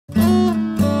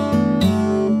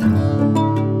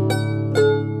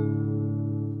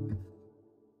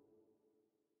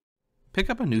Pick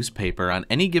up a newspaper on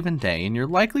any given day and you're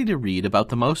likely to read about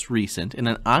the most recent in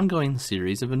an ongoing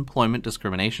series of employment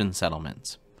discrimination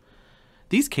settlements.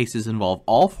 These cases involve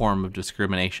all forms of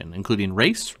discrimination, including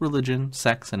race, religion,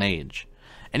 sex, and age.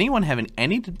 Anyone having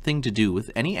anything to do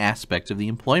with any aspect of the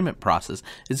employment process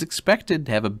is expected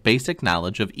to have a basic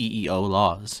knowledge of EEO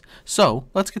laws. So,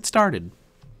 let's get started.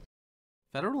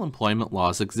 Federal employment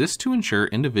laws exist to ensure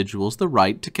individuals the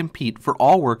right to compete for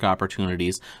all work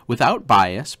opportunities without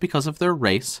bias because of their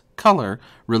race, color,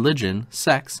 religion,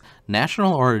 sex,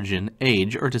 national origin,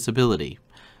 age, or disability.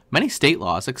 Many state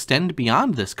laws extend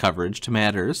beyond this coverage to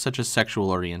matters such as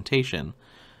sexual orientation.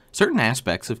 Certain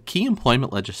aspects of key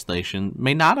employment legislation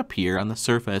may not appear on the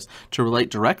surface to relate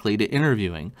directly to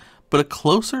interviewing, but a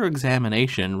closer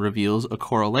examination reveals a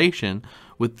correlation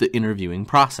with the interviewing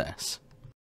process.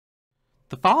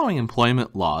 The following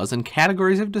employment laws and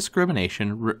categories of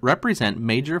discrimination represent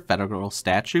major federal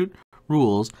statute,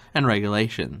 rules, and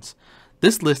regulations.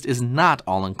 This list is not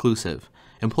all-inclusive.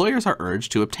 Employers are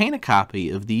urged to obtain a copy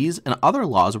of these and other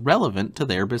laws relevant to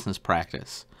their business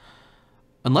practice.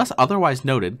 Unless otherwise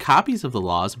noted, copies of the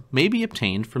laws may be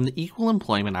obtained from the Equal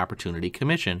Employment Opportunity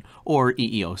Commission, or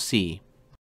EEOC.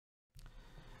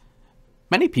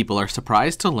 Many people are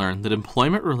surprised to learn that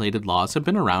employment-related laws have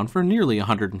been around for nearly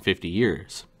 150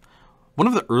 years. One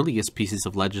of the earliest pieces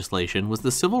of legislation was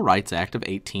the Civil Rights Act of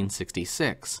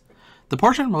 1866. The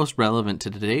portion most relevant to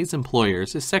today's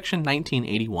employers is Section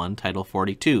 1981, Title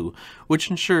 42, which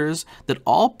ensures that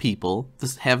all people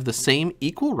have the same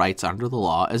equal rights under the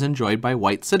law as enjoyed by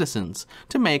white citizens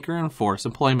to make or enforce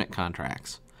employment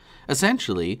contracts.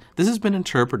 Essentially, this has been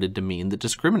interpreted to mean that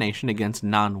discrimination against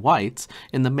non-whites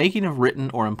in the making of written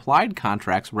or implied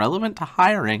contracts relevant to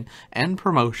hiring and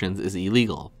promotions is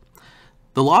illegal.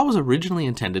 The law was originally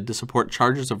intended to support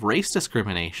charges of race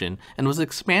discrimination and was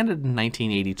expanded in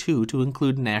 1982 to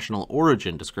include national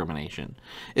origin discrimination.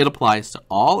 It applies to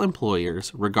all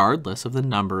employers regardless of the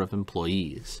number of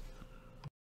employees.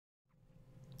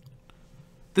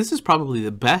 This is probably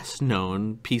the best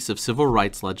known piece of civil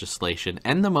rights legislation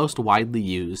and the most widely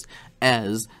used,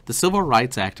 as the Civil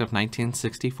Rights Act of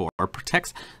 1964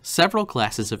 protects several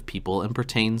classes of people and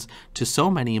pertains to so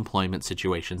many employment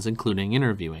situations, including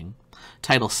interviewing.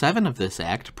 Title VII of this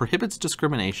act prohibits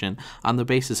discrimination on the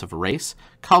basis of race,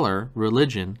 color,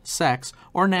 religion, sex,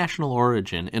 or national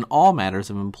origin in all matters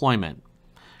of employment.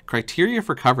 Criteria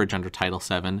for coverage under Title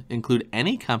VII include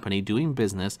any company doing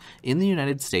business in the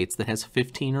United States that has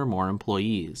 15 or more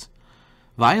employees.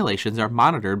 Violations are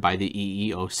monitored by the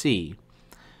EEOC.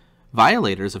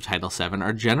 Violators of Title VII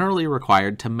are generally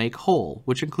required to make whole,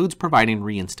 which includes providing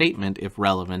reinstatement, if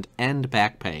relevant, and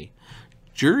back pay.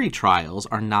 Jury trials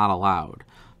are not allowed.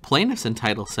 Plaintiffs in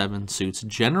Title VII suits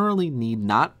generally need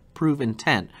not prove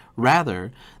intent.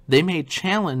 Rather, they may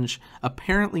challenge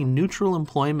apparently neutral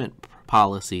employment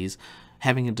policies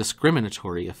having a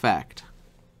discriminatory effect.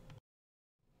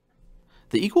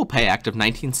 The Equal Pay Act of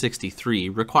 1963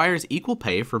 requires equal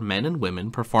pay for men and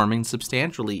women performing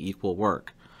substantially equal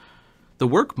work. The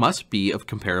work must be of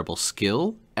comparable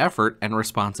skill, effort, and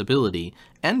responsibility,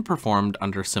 and performed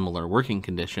under similar working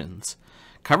conditions.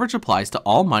 Coverage applies to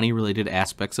all money-related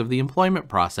aspects of the employment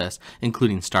process,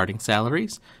 including starting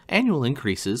salaries, annual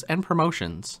increases, and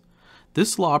promotions.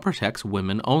 This law protects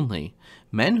women only.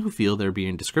 Men who feel they're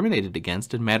being discriminated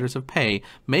against in matters of pay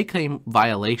may claim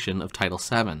violation of Title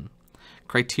VII.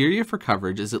 Criteria for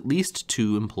coverage is at least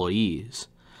 2 employees.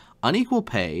 Unequal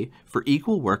pay for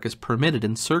equal work is permitted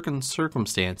in certain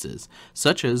circumstances,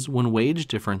 such as when wage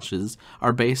differences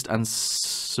are based on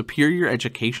superior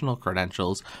educational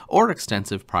credentials or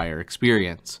extensive prior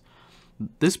experience.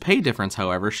 This pay difference,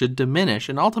 however, should diminish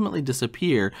and ultimately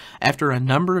disappear after a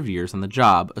number of years on the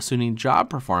job, assuming job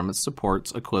performance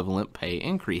supports equivalent pay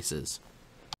increases.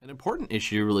 An important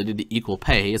issue related to equal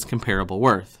pay is comparable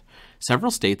worth.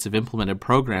 Several states have implemented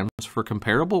programs for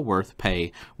comparable worth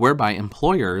pay, whereby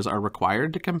employers are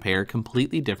required to compare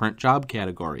completely different job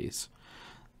categories.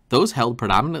 Those held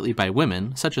predominantly by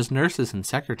women, such as nurses and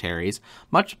secretaries,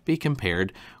 must be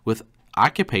compared with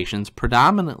occupations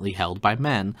predominantly held by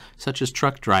men, such as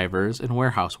truck drivers and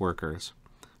warehouse workers.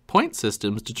 Point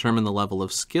systems determine the level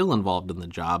of skill involved in the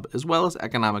job, as well as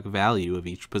economic value of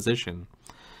each position.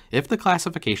 If the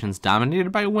classifications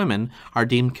dominated by women are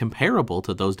deemed comparable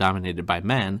to those dominated by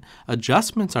men,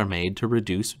 adjustments are made to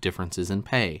reduce differences in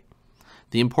pay.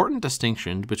 The important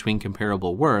distinction between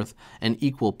comparable worth and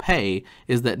equal pay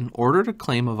is that in order to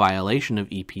claim a violation of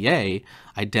EPA,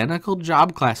 identical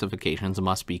job classifications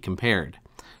must be compared.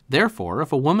 Therefore,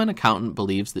 if a woman accountant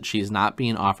believes that she is not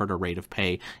being offered a rate of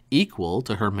pay equal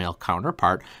to her male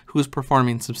counterpart who is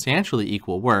performing substantially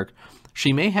equal work,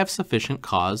 she may have sufficient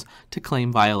cause to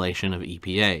claim violation of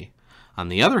EPA. On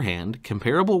the other hand,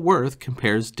 comparable worth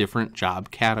compares different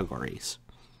job categories.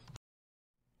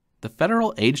 The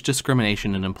Federal Age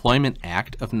Discrimination in Employment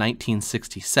Act of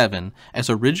 1967, as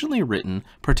originally written,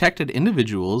 protected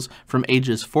individuals from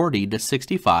ages 40 to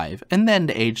 65 and then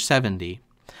to age 70.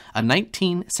 A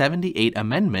 1978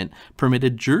 amendment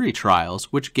permitted jury trials,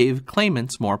 which gave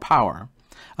claimants more power.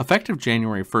 Effective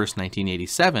January 1,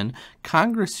 1987,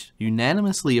 Congress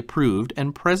unanimously approved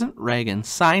and President Reagan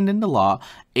signed into law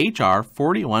H.R.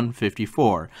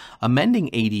 4154, amending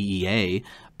ADEA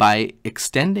by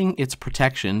extending its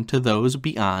protection to those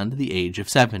beyond the age of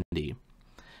 70.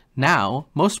 Now,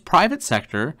 most private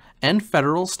sector and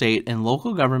federal, state, and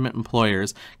local government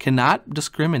employers cannot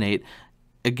discriminate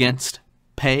against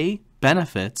pay,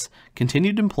 benefits,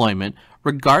 continued employment,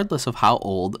 regardless of how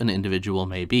old an individual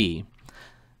may be.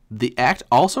 The Act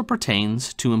also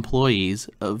pertains to employees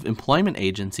of employment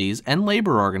agencies and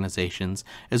labor organizations,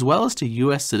 as well as to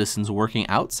U.S. citizens working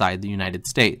outside the United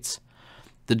States.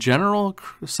 The general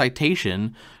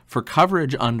citation for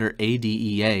coverage under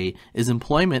ADEA is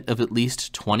employment of at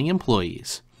least 20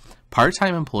 employees.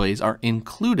 Part-time employees are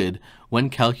included when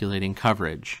calculating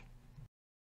coverage.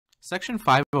 Section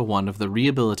 501 of the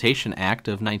Rehabilitation Act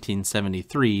of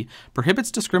 1973 prohibits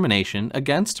discrimination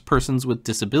against persons with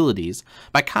disabilities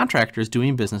by contractors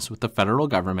doing business with the federal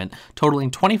government totaling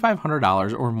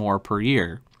 $2,500 or more per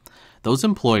year. Those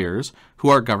employers who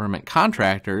are government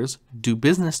contractors, do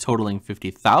business totaling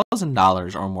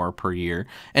 $50,000 or more per year,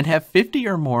 and have 50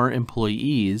 or more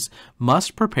employees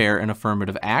must prepare an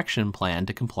affirmative action plan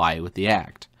to comply with the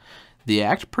Act. The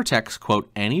Act protects,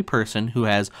 quote, any person who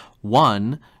has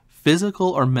 1. Physical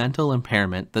or mental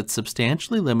impairment that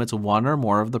substantially limits one or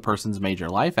more of the person's major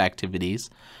life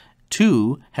activities,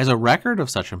 2. has a record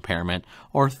of such impairment,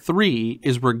 or 3.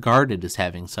 is regarded as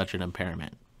having such an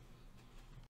impairment.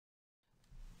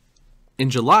 In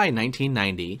July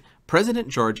 1990, President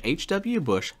George H.W.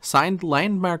 Bush signed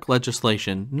landmark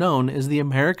legislation known as the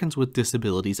Americans with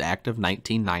Disabilities Act of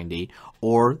 1990,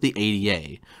 or the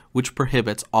ADA, which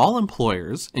prohibits all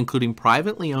employers, including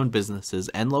privately owned businesses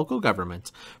and local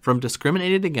governments, from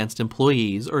discriminating against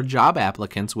employees or job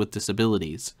applicants with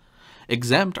disabilities.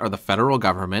 Exempt are the federal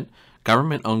government,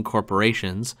 government-owned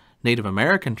corporations, Native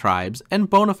American tribes, and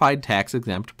bona fide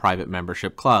tax-exempt private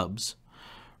membership clubs.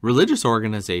 Religious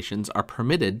organizations are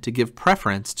permitted to give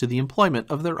preference to the employment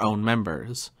of their own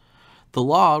members. The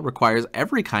law requires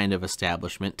every kind of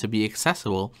establishment to be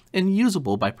accessible and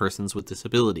usable by persons with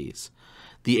disabilities.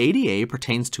 The ADA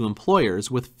pertains to employers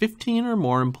with 15 or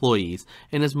more employees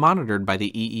and is monitored by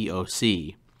the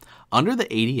EEOC. Under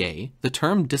the ADA, the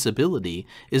term disability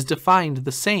is defined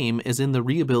the same as in the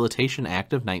Rehabilitation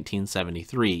Act of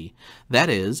 1973, that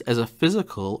is, as a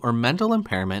physical or mental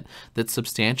impairment that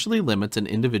substantially limits an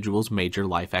individual's major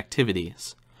life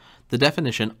activities. The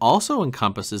definition also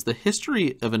encompasses the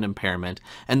history of an impairment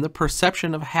and the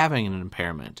perception of having an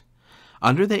impairment.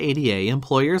 Under the ADA,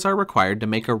 employers are required to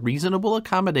make a reasonable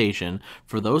accommodation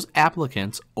for those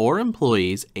applicants or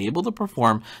employees able to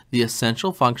perform the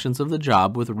essential functions of the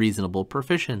job with reasonable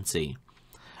proficiency.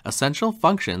 Essential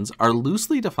functions are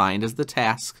loosely defined as the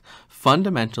tasks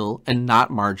fundamental and not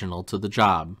marginal to the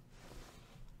job.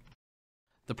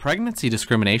 The Pregnancy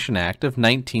Discrimination Act of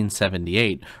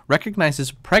 1978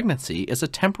 recognizes pregnancy as a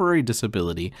temporary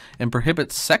disability and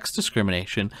prohibits sex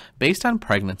discrimination based on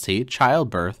pregnancy,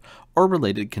 childbirth, or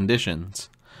related conditions.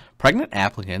 Pregnant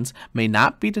applicants may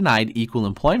not be denied equal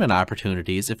employment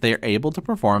opportunities if they are able to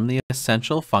perform the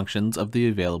essential functions of the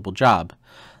available job.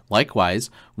 Likewise,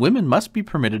 women must be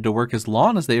permitted to work as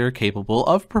long as they are capable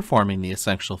of performing the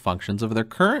essential functions of their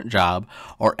current job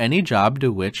or any job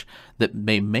to which that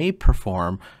they may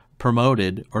perform,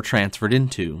 promoted, or transferred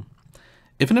into.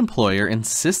 If an employer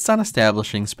insists on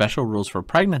establishing special rules for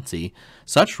pregnancy,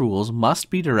 such rules must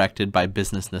be directed by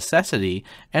business necessity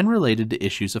and related to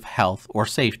issues of health or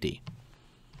safety.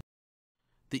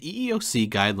 The EEOC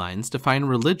guidelines define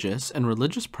religious and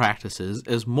religious practices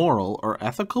as moral or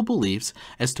ethical beliefs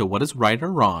as to what is right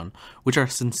or wrong, which are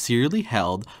sincerely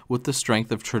held with the strength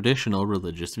of traditional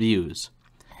religious views.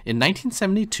 In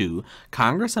 1972,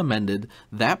 Congress amended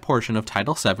that portion of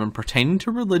Title VII pertaining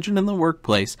to religion in the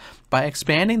workplace by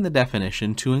expanding the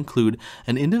definition to include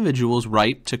an individual's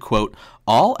right to, quote,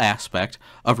 all aspect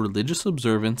of religious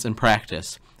observance and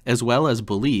practice, as well as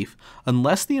belief,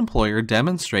 unless the employer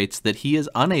demonstrates that he is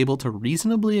unable to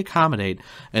reasonably accommodate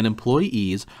an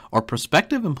employee's or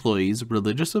prospective employee's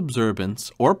religious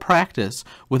observance or practice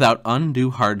without undue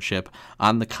hardship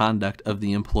on the conduct of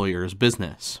the employer's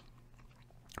business.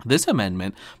 This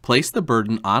amendment placed the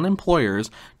burden on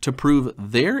employers to prove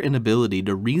their inability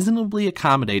to reasonably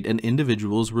accommodate an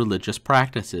individual's religious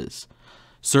practices.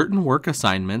 Certain work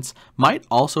assignments might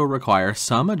also require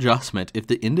some adjustment if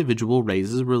the individual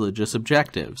raises religious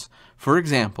objectives. For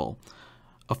example,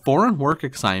 a foreign work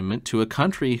assignment to a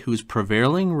country whose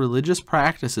prevailing religious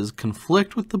practices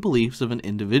conflict with the beliefs of an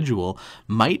individual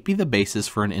might be the basis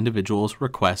for an individual's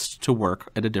request to work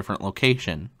at a different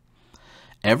location.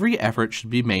 Every effort should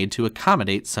be made to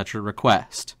accommodate such a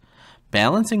request.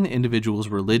 Balancing the individual's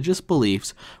religious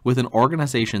beliefs with an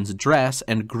organization's dress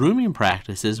and grooming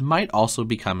practices might also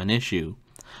become an issue.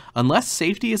 Unless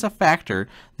safety is a factor,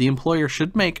 the employer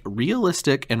should make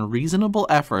realistic and reasonable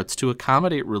efforts to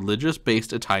accommodate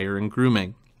religious-based attire and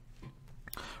grooming.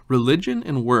 Religion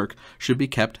and work should be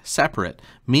kept separate,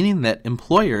 meaning that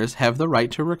employers have the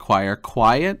right to require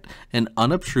quiet and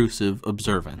unobtrusive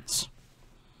observance.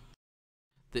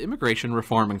 The Immigration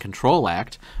Reform and Control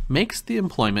Act makes the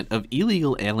employment of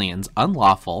illegal aliens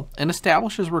unlawful and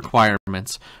establishes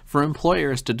requirements for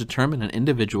employers to determine an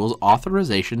individual's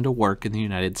authorization to work in the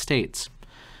United States.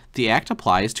 The Act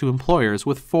applies to employers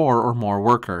with 4 or more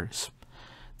workers.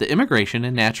 The Immigration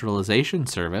and Naturalization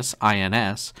Service,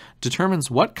 INS, determines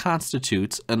what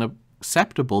constitutes an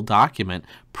acceptable document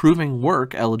proving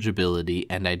work eligibility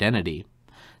and identity.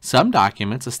 Some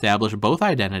documents establish both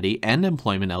identity and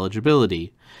employment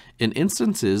eligibility. In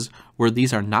instances where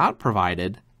these are not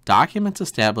provided, documents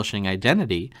establishing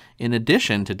identity, in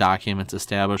addition to documents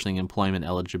establishing employment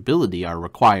eligibility, are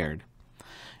required.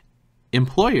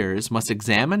 Employers must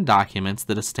examine documents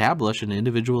that establish an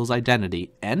individual's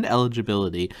identity and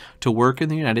eligibility to work in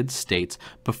the United States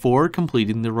before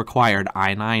completing the required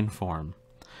I-9 form.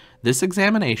 This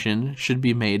examination should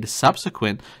be made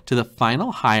subsequent to the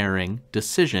final hiring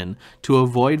decision to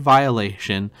avoid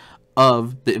violation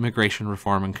of the Immigration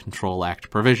Reform and Control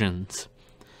Act provisions.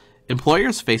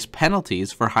 Employers face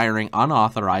penalties for hiring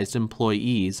unauthorized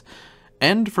employees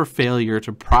and for failure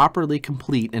to properly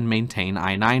complete and maintain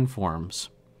I-9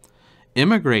 forms.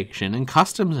 Immigration and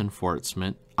Customs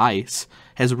Enforcement, ICE,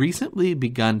 has recently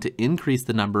begun to increase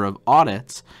the number of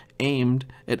audits aimed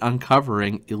at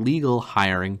uncovering illegal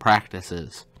hiring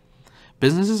practices.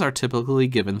 Businesses are typically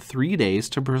given 3 days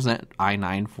to present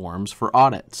I-9 forms for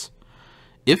audits.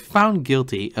 If found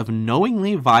guilty of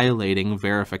knowingly violating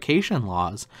verification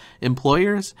laws,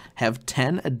 employers have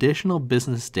 10 additional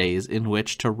business days in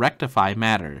which to rectify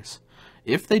matters.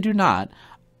 If they do not,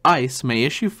 ICE may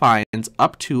issue fines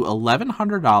up to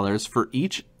 $1,100 for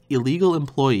each illegal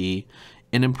employee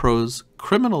and impose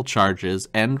criminal charges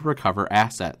and recover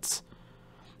assets.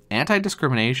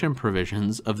 Anti-discrimination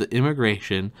provisions of the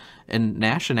Immigration and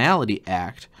Nationality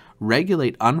Act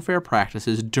regulate unfair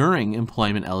practices during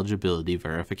employment eligibility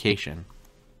verification.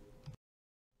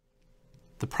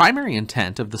 The primary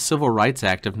intent of the Civil Rights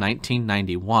Act of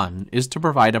 1991 is to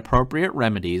provide appropriate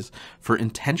remedies for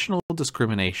intentional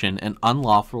discrimination and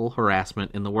unlawful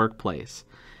harassment in the workplace.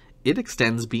 It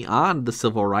extends beyond the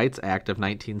Civil Rights Act of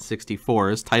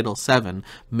 1964's Title VII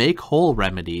make-whole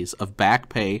remedies of back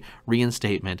pay,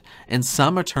 reinstatement, and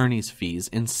some attorney's fees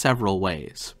in several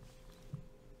ways.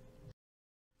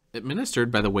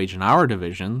 Administered by the Wage and Hour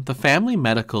Division, the Family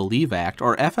Medical Leave Act,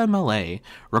 or FMLA,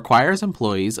 requires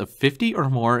employees of 50 or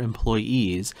more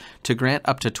employees to grant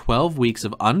up to 12 weeks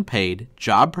of unpaid,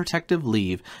 job-protective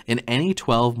leave in any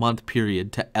 12-month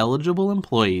period to eligible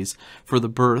employees for the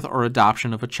birth or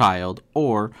adoption of a child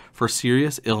or for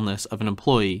serious illness of an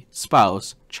employee,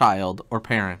 spouse, child, or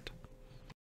parent.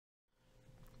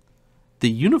 The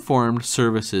Uniformed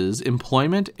Services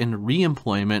Employment and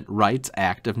Reemployment Rights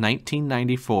Act of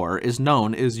 1994 is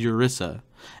known as ERISA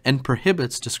and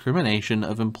prohibits discrimination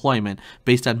of employment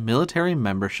based on military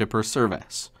membership or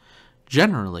service.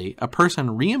 Generally, a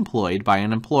person reemployed by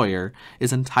an employer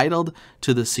is entitled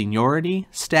to the seniority,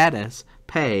 status,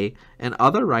 pay, and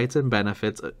other rights and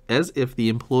benefits as if the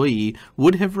employee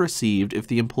would have received if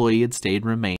the employee had stayed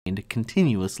and remained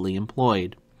continuously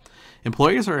employed.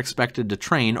 Employers are expected to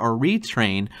train or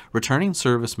retrain returning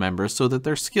service members so that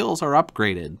their skills are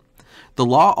upgraded. The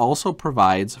law also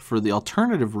provides for the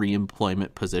alternative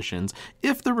reemployment positions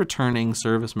if the returning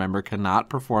service member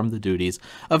cannot perform the duties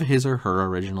of his or her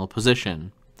original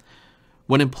position.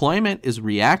 When employment is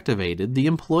reactivated, the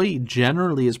employee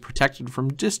generally is protected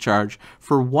from discharge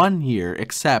for 1 year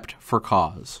except for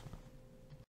cause.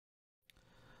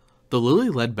 The Lilly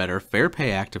Ledbetter Fair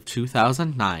Pay Act of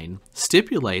 2009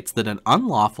 stipulates that an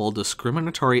unlawful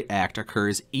discriminatory act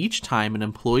occurs each time an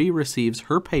employee receives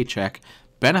her paycheck,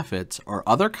 benefits, or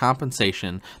other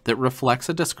compensation that reflects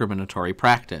a discriminatory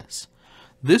practice.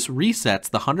 This resets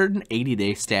the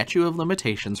 180-day statute of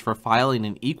limitations for filing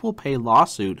an equal pay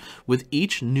lawsuit with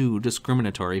each new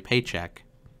discriminatory paycheck.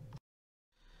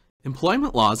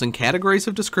 Employment laws and categories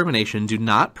of discrimination do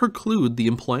not preclude the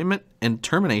employment and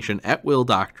termination at will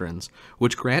doctrines,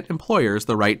 which grant employers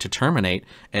the right to terminate,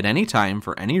 at any time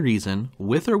for any reason,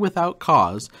 with or without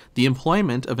cause, the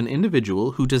employment of an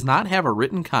individual who does not have a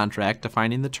written contract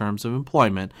defining the terms of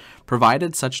employment,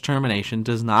 provided such termination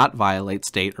does not violate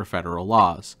state or federal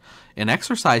laws. In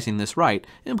exercising this right,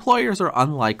 employers are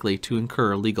unlikely to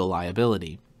incur legal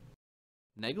liability.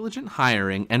 Negligent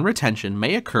hiring and retention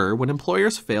may occur when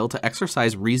employers fail to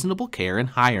exercise reasonable care in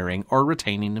hiring or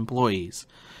retaining employees.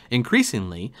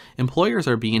 Increasingly, employers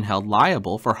are being held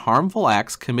liable for harmful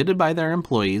acts committed by their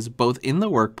employees both in the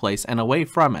workplace and away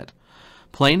from it.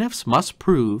 Plaintiffs must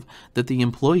prove that the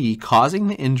employee causing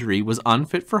the injury was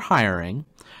unfit for hiring,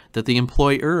 that the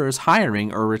employer's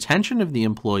hiring or retention of the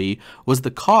employee was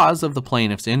the cause of the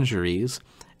plaintiff's injuries,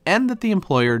 and that the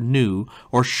employer knew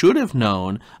or should have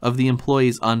known of the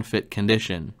employee's unfit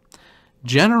condition.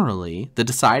 Generally, the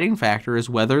deciding factor is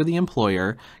whether the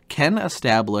employer can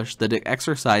establish that it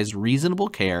exercised reasonable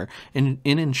care in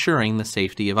ensuring the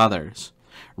safety of others.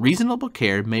 Reasonable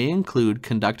care may include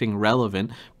conducting relevant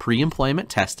pre-employment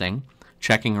testing,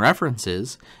 checking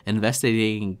references,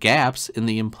 investigating gaps in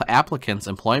the applicant's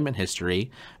employment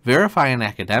history, verifying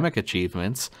academic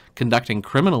achievements, conducting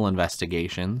criminal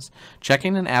investigations,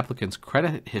 checking an applicant's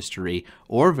credit history,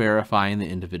 or verifying the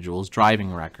individual's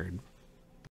driving record.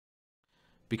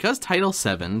 Because Title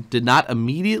VII did not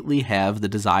immediately have the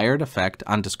desired effect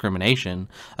on discrimination,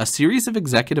 a series of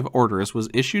executive orders was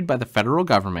issued by the federal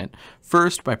government,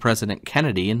 first by President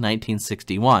Kennedy in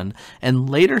 1961, and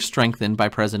later strengthened by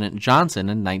President Johnson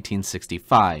in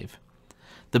 1965.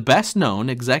 The best-known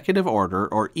executive order,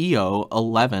 or EO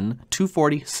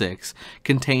 11-246,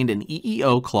 contained an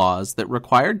EEO clause that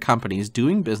required companies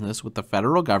doing business with the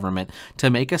federal government to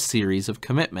make a series of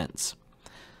commitments.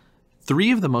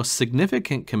 Three of the most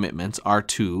significant commitments are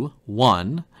to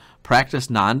 1.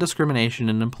 Practice non-discrimination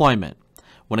in employment.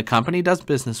 When a company does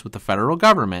business with the federal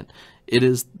government, it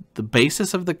is the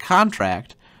basis of the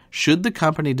contract. Should the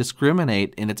company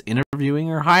discriminate in its interviewing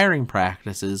or hiring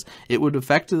practices, it would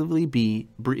effectively be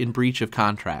in breach of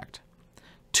contract.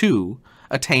 2.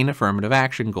 Attain affirmative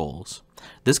action goals.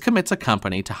 This commits a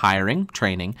company to hiring,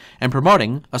 training, and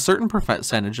promoting a certain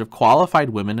percentage of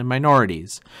qualified women and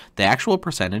minorities. The actual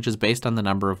percentage is based on the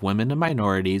number of women and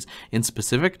minorities in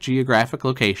specific geographic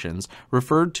locations,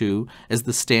 referred to as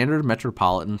the Standard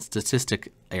Metropolitan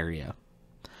Statistic Area.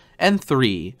 And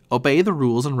 3. Obey the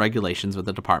rules and regulations of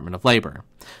the Department of Labor.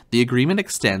 The agreement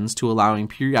extends to allowing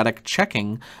periodic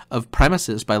checking of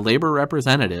premises by labor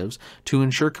representatives to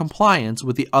ensure compliance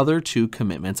with the other two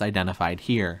commitments identified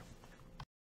here.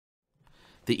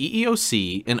 The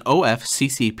EEOC and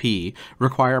OFCCP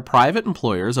require private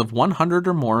employers of 100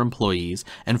 or more employees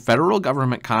and federal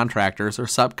government contractors or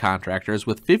subcontractors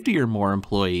with 50 or more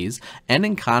employees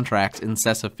ending contracts in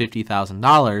excess of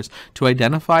 $50,000 to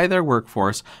identify their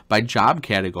workforce by job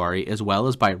category as well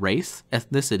as by race,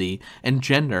 ethnicity, and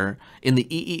gender in the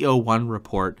EEO-1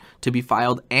 report to be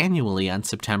filed annually on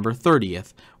September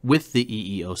 30th with the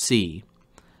EEOC.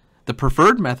 The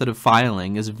preferred method of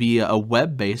filing is via a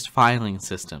web-based filing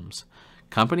systems.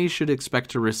 Companies should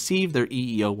expect to receive their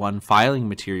EEO-1 filing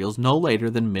materials no later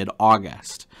than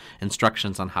mid-August.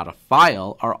 Instructions on how to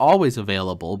file are always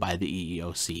available by the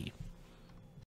EEOC.